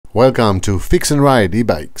Welcome to Fix and Ride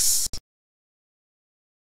e-bikes.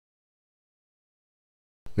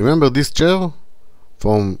 Remember this chair?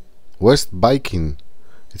 From West Biking.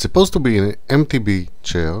 It's supposed to be an MTB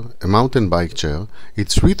chair, a mountain bike chair.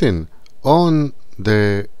 It's written on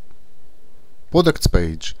the products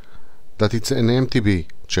page that it's an MTB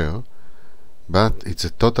chair, but it's a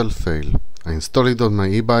total fail. I installed it on my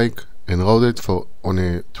e-bike and rode it on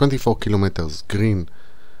a 24 kilometers green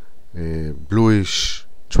bluish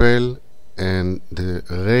trail, and the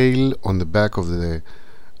rail on the back of the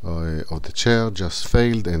chair just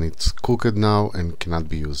failed, and it's crooked now and cannot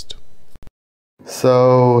be used.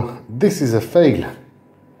 So this is a fail.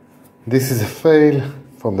 This is a fail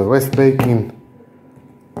from the West Biking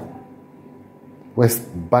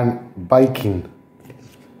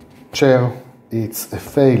chair. It's a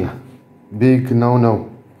fail. Big no-no.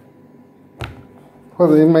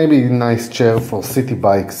 Well, it may be a nice chair for city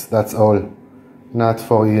bikes, that's all. Not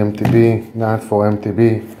for EMTB, not for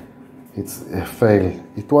MTB. It's a fail.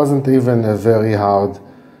 It wasn't even a very hard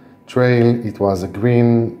trail. It was a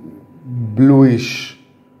green, bluish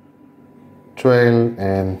trail,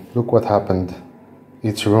 and look what happened.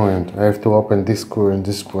 It's ruined. I have to open this screw and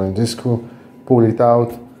this screw and this screw, pull it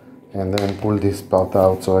out, and then pull this part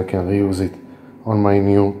out so I can reuse it on my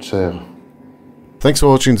new chair. Thanks for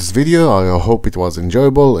watching this video. I hope it was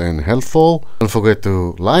enjoyable and helpful. Don't forget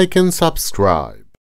to like and subscribe.